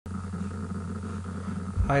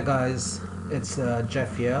Hi guys, it's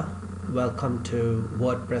Jeff here. Welcome to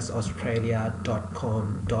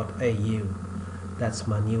wordpressaustralia.com.au. That's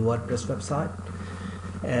my new WordPress website.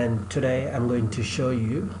 And today I'm going to show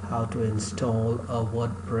you how to install a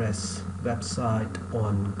WordPress website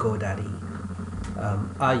on Godaddy.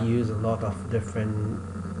 I use a lot of different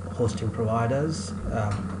hosting providers,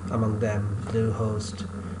 among them Bluehost,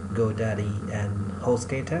 Godaddy and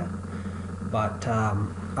HostGator. But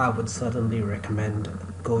I would certainly recommend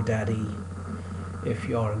Godaddy if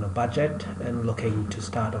you're on a budget and looking to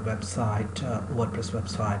start a website, WordPress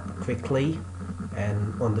website quickly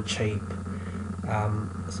and on the cheap.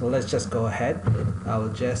 So let's just go ahead. I'll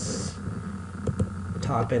just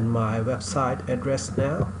type in my website address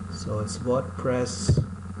now. So it's WordPress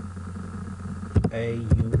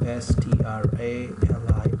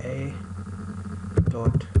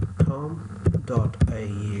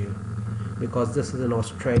australia.com.au. Because this is an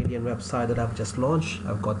Australian website that I've just launched,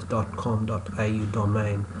 I've got the .com.au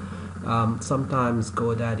domain. Sometimes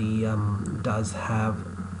Godaddy does have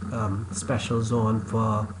special zone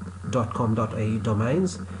for .com.au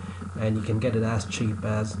domains, and you can get it as cheap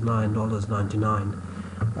as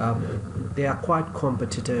 $9.99. They are quite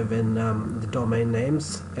competitive in the domain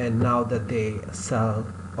names, and now that they sell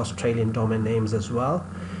Australian domain names as well,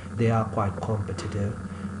 they are quite competitive.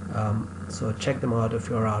 So check them out if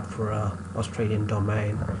you're out for a Australian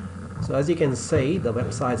domain. So as you can see, the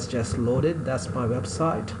website's just loaded. That's my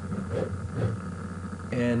website,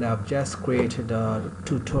 and I've just created a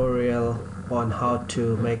tutorial on how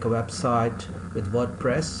to make a website with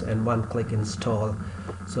WordPress and one-click install.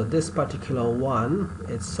 So this particular one,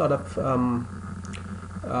 it sort of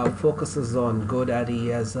focuses on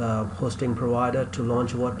Godaddy as a hosting provider to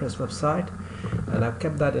launch a WordPress website. And I've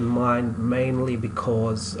kept that in mind mainly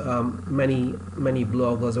because many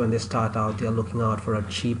bloggers, when they start out, they're looking out for a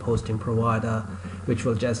cheap hosting provider which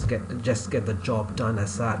will just get the job done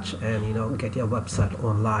as such, and get your website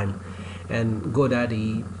online. And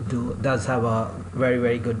Godaddy does have a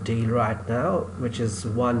very good deal right now, which is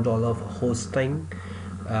 $1 for hosting,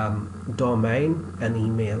 domain and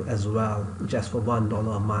email as well, just for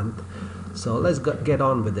 $1 a month. So let's get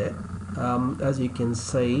on with it. As you can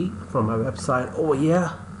see from my website over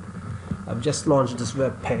here, I've just launched this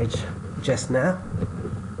web page just now.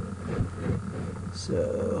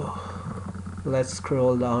 So let's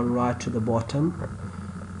scroll down right to the bottom.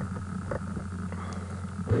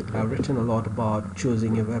 I've written a lot about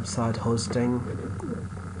choosing your website hosting.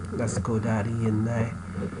 That's Godaddy in there,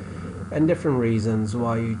 and different reasons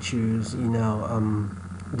why you choose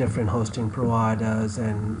different hosting providers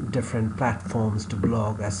and different platforms to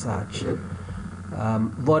blog as such.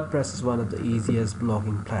 WordPress is one of the easiest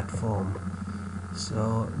blogging platform,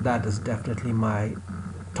 so that is definitely my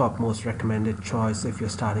top most recommended choice if you're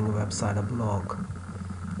starting a website or blog.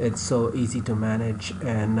 It's so easy to manage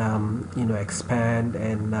and expand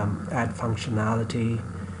and add functionality,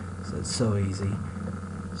 so it's so easy.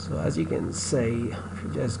 So as you can see, if you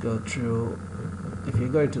just go through, if you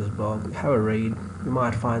go into this blog, have a read, you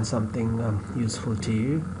might find something useful to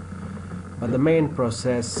you. But the main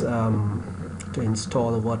process to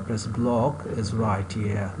install a WordPress blog is right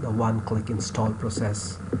here, the one-click install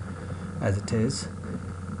process as it is.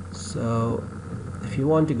 So if you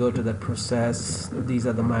want to go to that process, these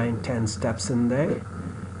are the main 10 steps in there,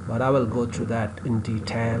 but I will go through that in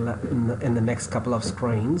detail in the next couple of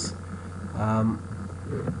screens.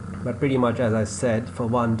 But pretty much, as I said, for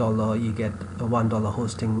 $1 you get a $1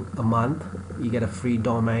 hosting a month, you get a free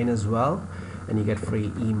domain as well, and you get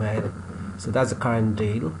free email. So that's the current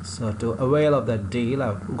deal. So to avail of that deal,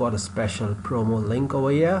 I've got a special promo link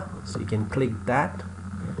over here, so you can click that.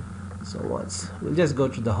 So we'll just go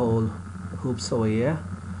through the whole hoops over here.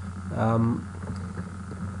 I'll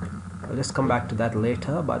just come back to that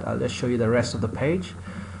later, but I'll just show you the rest of the page.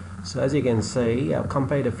 So as you can see, I've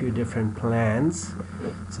compared a few different plans.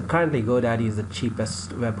 So currently Godaddy is the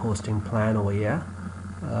cheapest web hosting plan over here.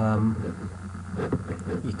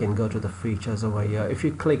 You can go to the features over here. If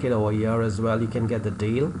you click it over here as well, you can get the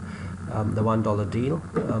deal, the $1 deal.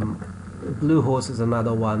 Bluehost is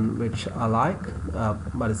another one which I like,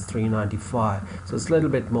 but it's $3.95, so it's a little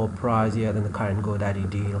bit more pricier than the current Godaddy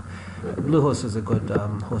deal. Bluehost is a good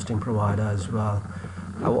hosting provider as well.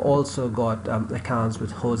 I've also got accounts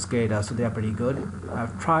with HostGator, so they are pretty good.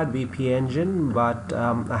 I've tried VP Engine, but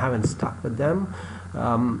I haven't stuck with them.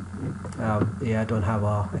 I don't have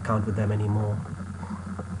an account with them anymore.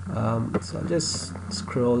 So I'll just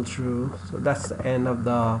scroll through. So that's the end of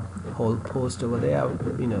the whole post over there.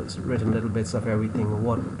 It's written little bits of everything,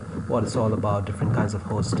 what it's all about, different kinds of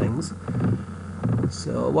hostings.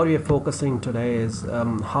 So what we are focusing today is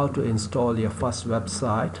how to install your first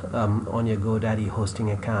website on your GoDaddy hosting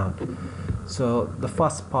account. So the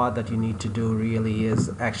first part that you need to do really is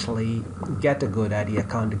actually get a GoDaddy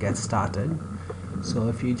account to get started. So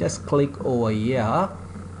if you just click over here,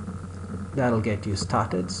 that'll get you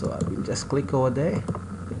started. So I will just click over there.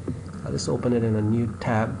 I'll just open it in a new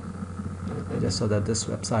tab just so that this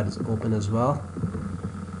website is open as well.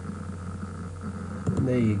 And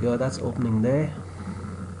there you go, that's opening there.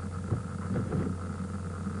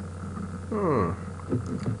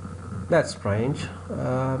 That's strange.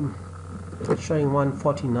 It's showing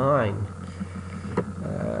 149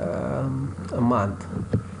 a month.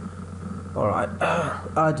 Alright,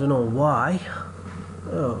 I don't know why.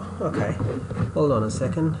 Oh, okay. Hold on a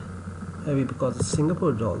second. Maybe because it's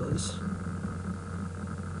Singapore dollars.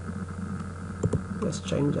 Let's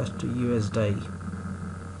change that to USD.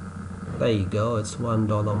 There you go, it's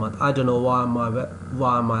 $1 a month. I don't know why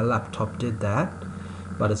my laptop did that,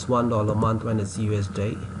 but it's $1 a month when it's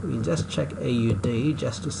USD. We'll just check AUD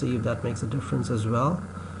just to see if that makes a difference as well.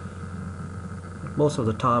 Most of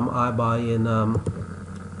the time I buy in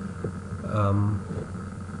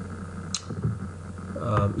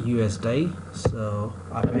USD, so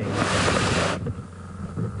I pay.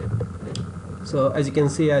 So as you can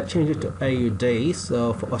see, I changed it to AUD.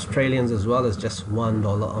 So for Australians as well, it's just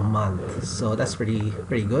 $1 a month. So that's pretty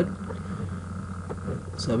good.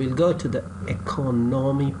 So we'll go to the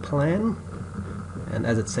economy plan, and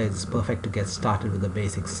as it says, it's perfect to get started with a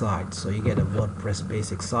basic site. So you get a WordPress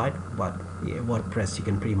basic site, but yeah, WordPress you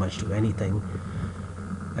can pretty much do anything.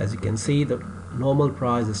 As you can see, the normal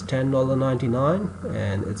price is $10.99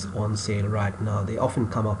 and it's on sale right now. They often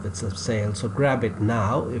come up with a sale, so grab it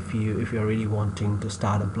now if you're really wanting to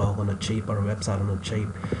start a blog on a cheap or a website on a cheap.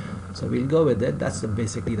 So we'll go with it. That's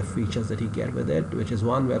basically the features that you get with it, which is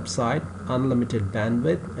one website, unlimited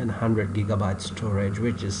bandwidth, and 100 gigabyte storage,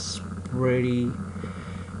 which is pretty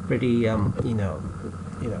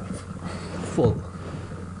full.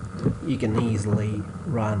 You can easily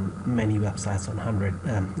run many websites on 100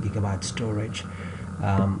 gigabyte storage.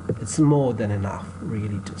 It's more than enough,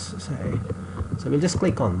 really, to say. So we'll just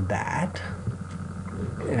click on that,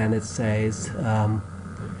 and it says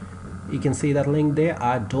you can see that link there.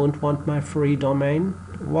 I don't want my free domain.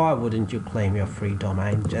 Why wouldn't you claim your free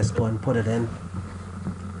domain? Just go and put it in.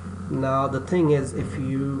 Now the thing is, if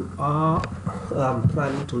you are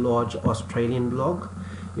planning to launch Australian blog,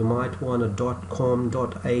 you might want a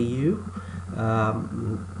com.au.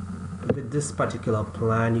 With this particular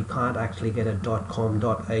plan, you can't actually get a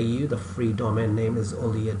com.au. The free domain name is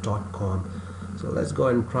only a .com. So let's go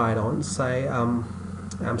and try it on. Say I'm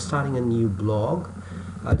starting a new blog.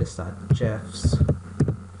 I'll just start Jeff's.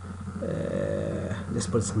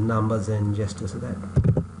 Just put some numbers in just so that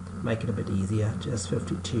make it a bit easier. Just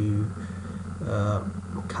 52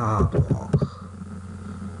 car blog,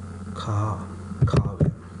 car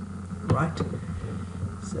web, right?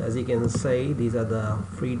 So as you can see, these are the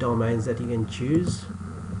free domains that you can choose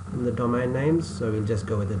from the domain names. So we'll just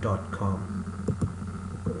go with the .com.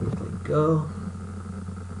 We'll click go.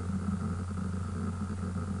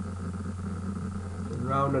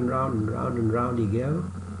 Round and round and round and round you go.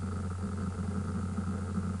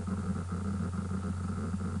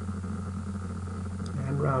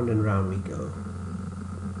 And round we go.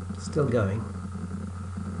 Still going.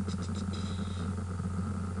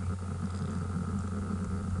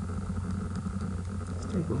 It's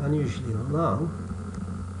taking unusually long.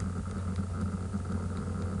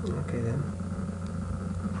 Okay then.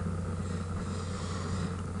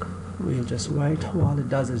 We'll just wait while it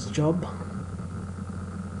does its job.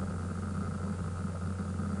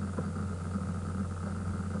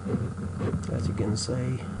 As you can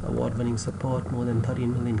see, award-winning support, more than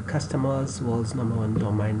 13 million customers, world's #1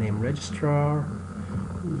 domain name registrar,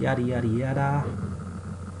 yada yada yada.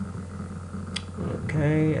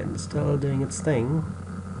 Okay, and still doing its thing.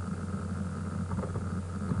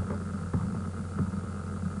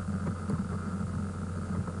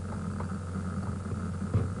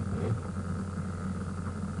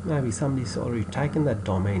 Maybe somebody's already taken that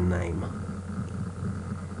domain name.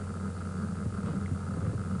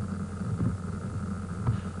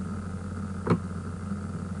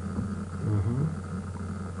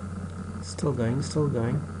 Still going, still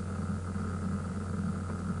going.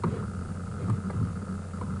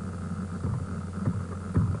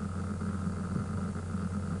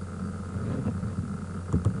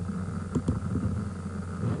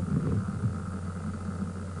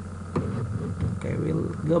 Okay, we'll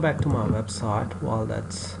go back to my website while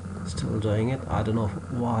that's still doing it. I don't know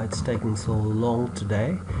why it's taking so long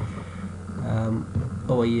today.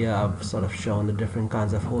 Over here I've sort of shown the different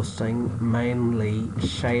kinds of hosting, mainly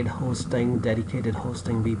shade hosting, dedicated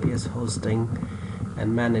hosting, VPS hosting,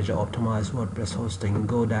 and manage or optimize WordPress hosting.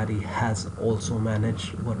 Godaddy has also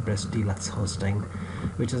managed WordPress Deluxe hosting,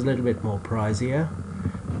 which is a little bit more pricier,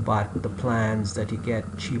 but the plans that you get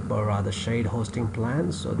cheaper are the shade hosting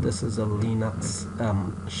plans. So this is a Linux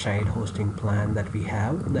shade hosting plan that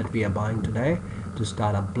we are buying today to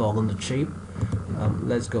start a blog on the cheap.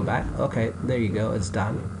 Let's go back. Okay, there you go, it's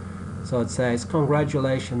done. So it says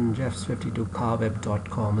congratulations,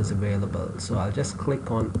 jeffs52carweb.com is available. So I'll just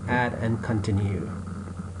click on add and continue.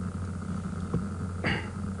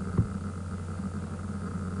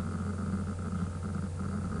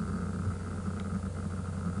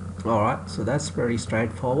 Alright, so that's very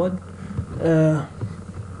straightforward.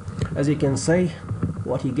 As you can see,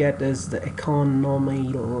 what you get is the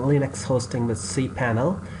economy Linux hosting with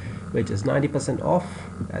cPanel, which is 90% off.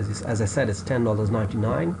 As I said, it's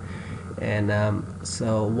 $10.99, and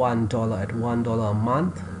so $1 at $1 a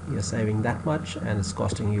month, you're saving that much, and it's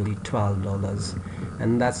costing you $12,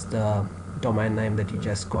 and that's the domain name that you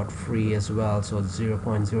just got free as well, so it's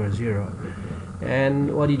 0.00.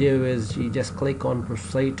 And what you do is you just click on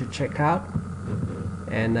proceed to checkout,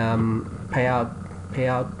 and payout.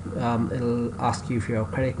 It'll ask you for your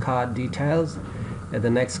credit card details at the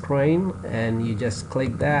next screen, and you just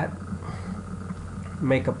click that,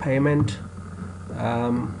 make a payment.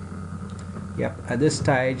 Yep, at this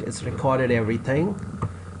stage it's recorded everything.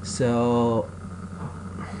 So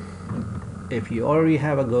if you already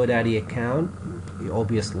have a GoDaddy account,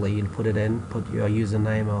 obviously you'll put your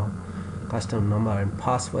username or custom number and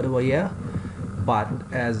password over here. But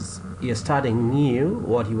as you're starting new,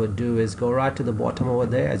 what you would do is go right to the bottom over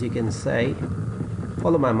there. As you can see,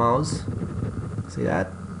 follow my mouse, see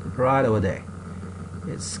that right over there,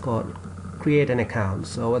 it's called create an account.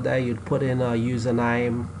 So over there you'd put in a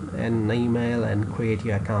username and an email and create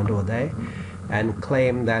your account over there and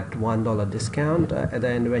claim that $1 discount. And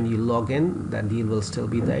then when you log in, that deal will still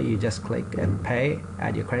be there. You just click and pay,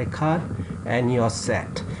 add your credit card, and you're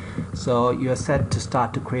set. So you're set to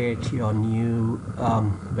start to create your new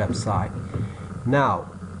website. Now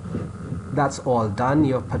that's all done.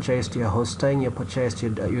 You've purchased your hosting, you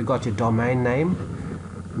got your domain name.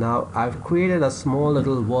 Now I've created a small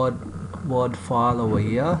little word file over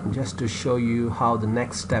here just to show you how the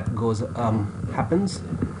next step happens.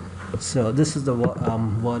 So this is the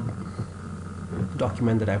Word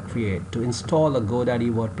document that I've created to install a GoDaddy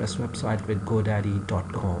WordPress website with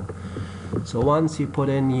godaddy.com. So once you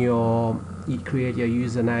create your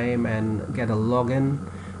username and get a login,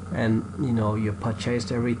 and you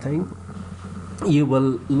purchased everything, you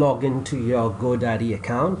will log into your GoDaddy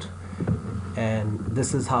account, and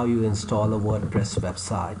this is how you install a WordPress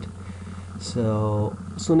website. So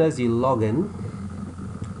as soon as you log in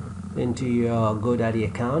into your GoDaddy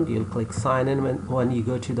account, you'll click sign in. When you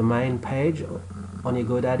go to the main page on your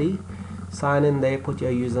GoDaddy, sign in there, put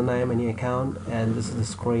your username and your account, and this is the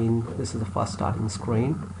screen. This is the first starting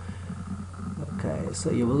screen. Okay, so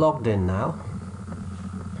you're logged in now.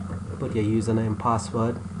 Put your username,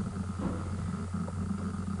 password.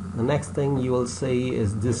 The next thing you will see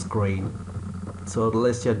is this screen. So it'll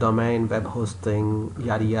list your domain, web hosting,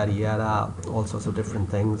 yada yada yada, all sorts of different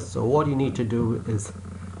things. So what you need to do is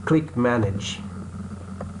click manage.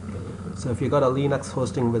 So if you got a Linux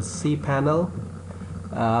hosting with cPanel,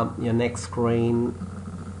 your next screen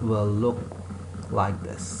will look like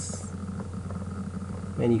this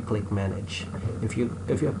when you click manage. If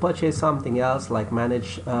you purchase something else like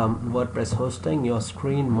manage WordPress hosting, your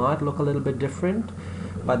screen might look a little bit different,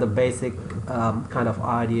 but the basic kind of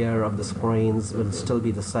idea of the screens will still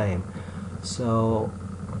be the same. So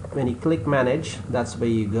when you click manage, that's where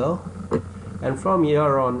you go. And from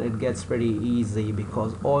here on it gets pretty easy,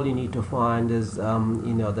 because all you need to find is that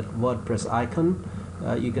WordPress icon.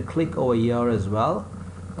 You can click over here as well,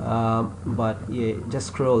 but you just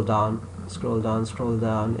scroll down,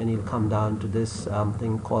 and you'll come down to this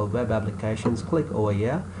thing called web applications. Click over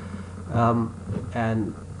here,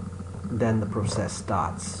 and then the process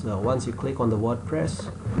starts. So once you click on the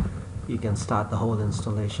WordPress, you can start the whole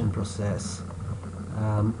installation process.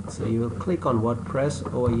 So you will click on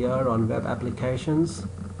WordPress over here on web applications,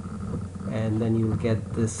 and then you'll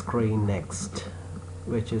get this screen next,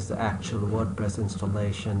 which is the actual WordPress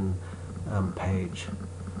installation page.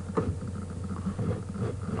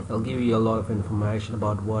 I'll give you a lot of information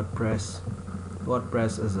about WordPress.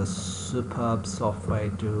 WordPress is a superb software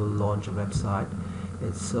to launch a website.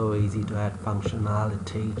 It's so easy to add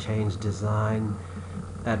functionality, change design,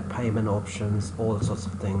 add payment options, all sorts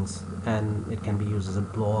of things, and it can be used as a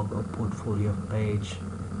blog or portfolio page.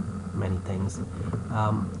 many things.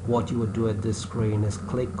 What you would do at this screen is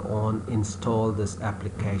click on install this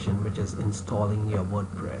application, which is installing your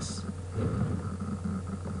WordPress.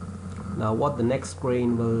 Now what the next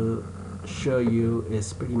screen will show you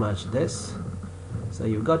is pretty much this. So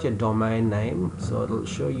you've got your domain name, so it'll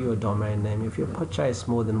show you a domain name. If you purchase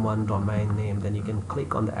more than one domain name, then you can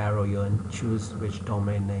click on the arrow here and choose which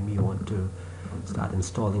domain name you want to start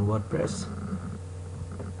installing WordPress.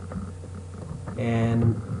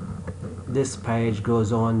 And this page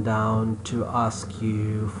goes on down to ask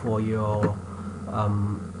you for your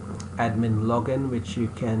admin login, which you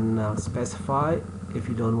can specify if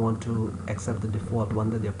you don't want to accept the default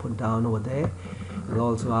one that they put down over there.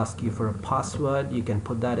 It'll also ask you for a password. You can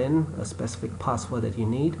put that in, a specific password that you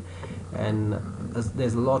need. And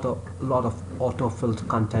there's a lot of auto-filled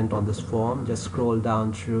content on this form. Just scroll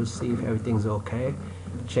down through, see if everything's okay,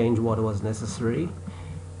 change what was necessary,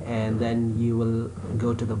 and then you will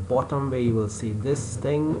go to the bottom where you will see this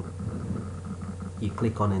thing. You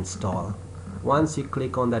click on install. Once you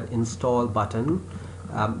click on that install button,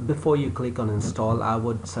 before you click on install, I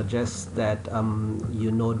would suggest that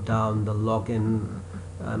you note down the login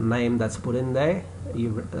name that's put in there,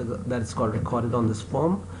 that's got recorded on this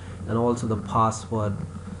form, and also the password,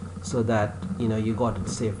 so that you got it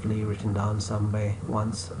safely written down somewhere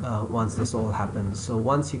once this all happens. So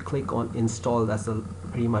once you click on install, that's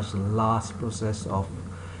pretty much the last process of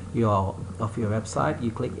your website.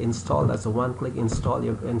 You click install, that's a one-click install.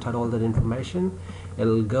 You've entered all that information.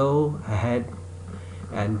 It'll go ahead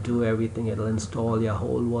and do everything. It'll install your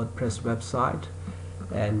whole WordPress website,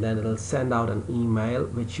 and then it'll send out an email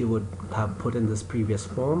which you would have put in this previous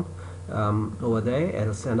form. Over there,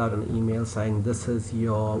 it'll send out an email saying this is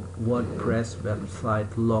your WordPress website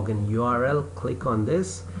login URL. Click on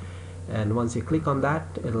this, and once you click on that,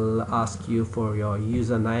 it'll ask you for your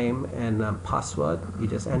username and password. You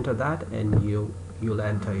just enter that, and you'll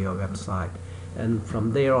enter your website. And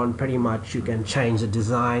from there on, pretty much you can change the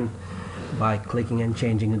design by clicking and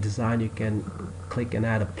changing the design. You can click and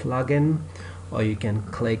add a plugin, or you can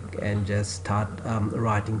click and just start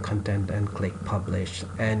writing content and click publish,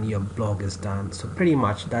 and your blog is done. So pretty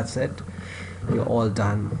much that's it. You're all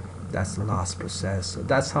done. That's the last process. So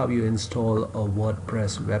that's how you install a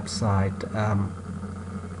WordPress website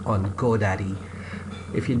on Godaddy.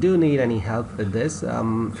 If you do need any help with this,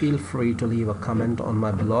 feel free to leave a comment on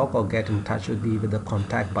my blog or get in touch with me with the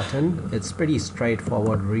contact button. It's pretty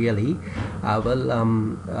straightforward, really. I will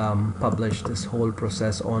publish this whole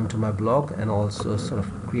process onto my blog, and also sort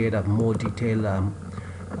of create a more detailed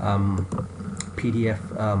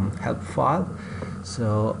PDF help file.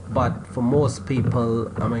 So, but for most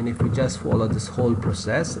people, I mean, if you just follow this whole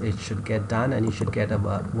process, it should get done, and you should get a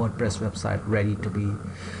WordPress website ready to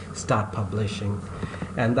start publishing.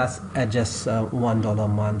 And that's at just $1 a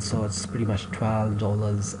month, so it's pretty much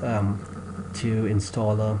 $12 to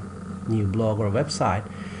install a new blog or a website.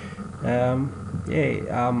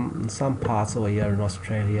 In some parts over here in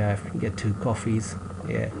Australia, if you get 2 coffees,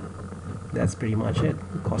 that's pretty much it.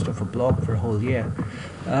 The cost of a blog for a whole year.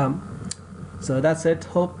 So that's it.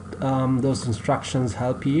 Hope those instructions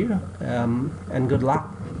help you, and good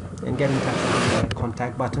luck, and get in touch with the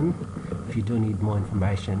contact button if you do need more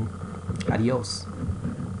information. Adios.